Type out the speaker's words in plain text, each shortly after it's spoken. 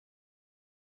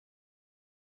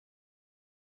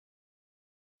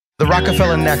The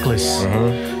Roc-A-Fella necklace.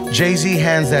 Jay-Z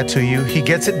hands that to you. He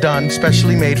gets it done,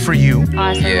 specially made for you.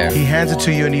 Awesome. Yeah. He hands it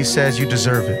to you and he says you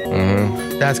deserve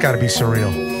it. That's gotta be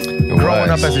surreal. Growing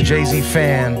up as a Jay-Z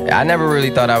fan. I never really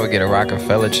thought I would get a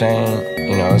Roc-A-Fella chain.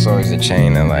 You know, it's always a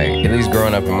chain that, like, at least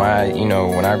growing up in my, you know,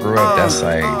 when I grew up, that's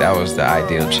like, that was the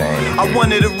ideal chain. I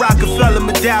wanted a Roc-A-Fella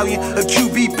medallion, a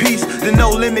QB piece, the no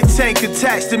limit tank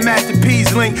attached to Master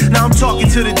P's link. Now I'm talking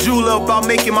to the jeweler about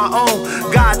making my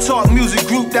own. God Talk Music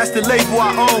Group, that's the label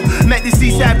I own. Met this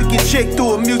East African chick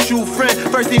through a mutual friend.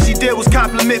 First thing she did was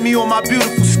compliment me on my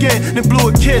beautiful skin, then blew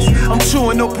a kiss. I'm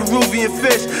chewing no Peruvian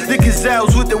fish. The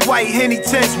gazelles with the white Henny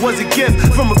tints was a gift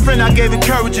from a friend I gave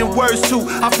encouraging words to.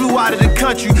 I flew out of the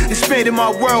country, expanded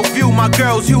my worldview. My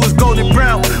girl's hue is golden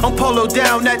brown. I'm polo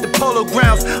down at the polo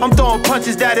grounds. I'm throwing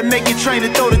punches that'll make you train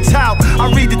to throw the towel.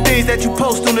 I read the things that you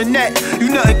post on the net. You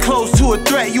nothing close to a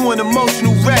threat, you an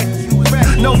emotional wreck.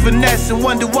 No finesse and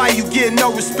wonder why you get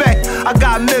no respect. I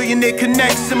got millionaire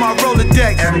connects in my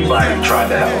Rolodex. Everybody tried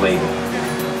to have a label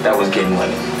that was getting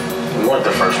money. We weren't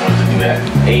the first ones to do that.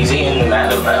 AZ and them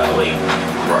had a label.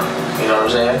 You know what I'm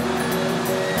saying?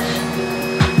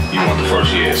 You weren't the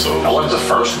first, yeah, so... I wasn't the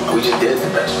first one, we just did it the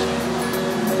best.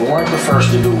 We weren't the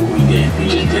first to do what we did, we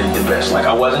just did it the best. Like,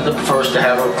 I wasn't the first to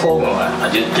have a clothing line, I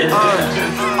just did it the best.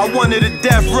 I wanted a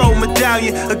death row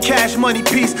medallion, a cash money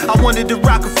piece. I wanted to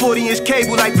rock a 40-inch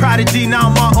cable like Prodigy, now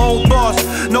I'm my own boss.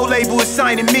 No label is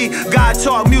signing me. God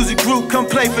Talk Music Group, come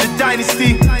play for the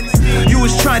dynasty. You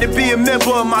was trying to be a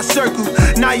member of my circle.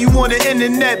 Now you on the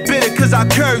internet bitter cause I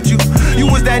curved you. You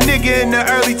was that nigga in the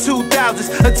early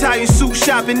 2000s. Italian suit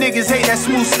shopping, niggas hate that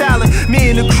smooth styling. Me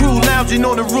and the crew lounging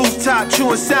on the rooftop,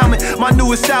 chewing salmon. My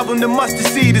newest album, The Mustard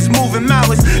Seed, is moving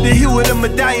mountains. The hue of the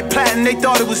medallion platinum, they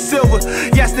thought it was silver.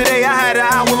 Yesterday I had an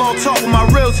hour-long talk with my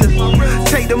realtor.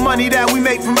 Take the money that we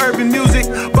make from urban music,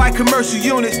 buy commercial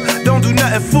units, don't do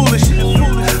nothing foolish.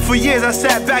 For years I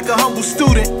sat back a humble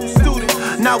student.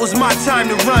 Now it's my time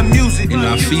to run music. You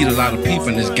know, I feed a lot of people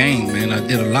in this game, man. I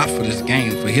did a lot for this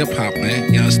game, for hip-hop,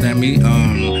 man. You understand me?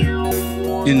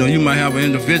 You know, you might have an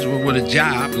individual with a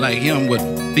job like him with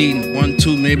feeding 1,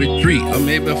 2, maybe 3, or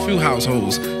maybe a few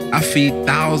households. I feed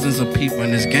thousands of people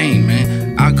in this game,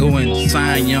 man. I go and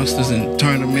sign youngsters and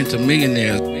turn them into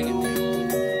millionaires.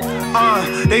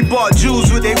 They bought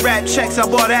jewels with their rap checks, I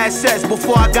bought assets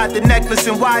before I got the necklace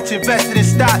and watch, invested in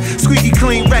stock. Squeaky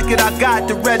clean record, I got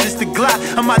the registered Glock.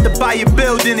 I'm out to buy your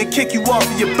building and kick you off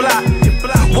of your block.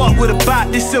 Walk with a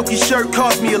bot, this silky shirt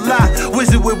cost me a lot.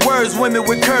 Wizard with words, women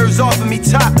with curves offering me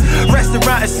top.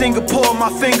 Restaurant in Singapore,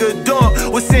 my finger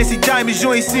adorned with fancy diamonds,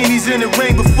 you ain't seen these in the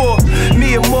ring before.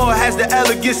 Mia Moore has the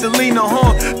elegance of Lena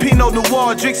Horne. Pinot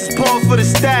Noir drinks is pouring for the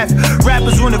staff.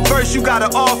 Rappers win a verse, you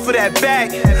gotta offer that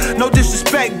bag. No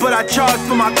disrespect, but I charge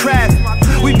for my craft.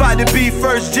 We bout to be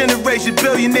first generation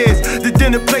billionaires. The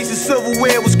dinner place of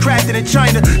silverware was crafted in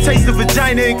China. Taste the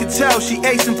vagina and could tell she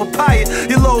ate some papaya.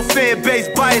 Your little fan base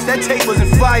bias, that tape wasn't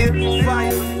fire.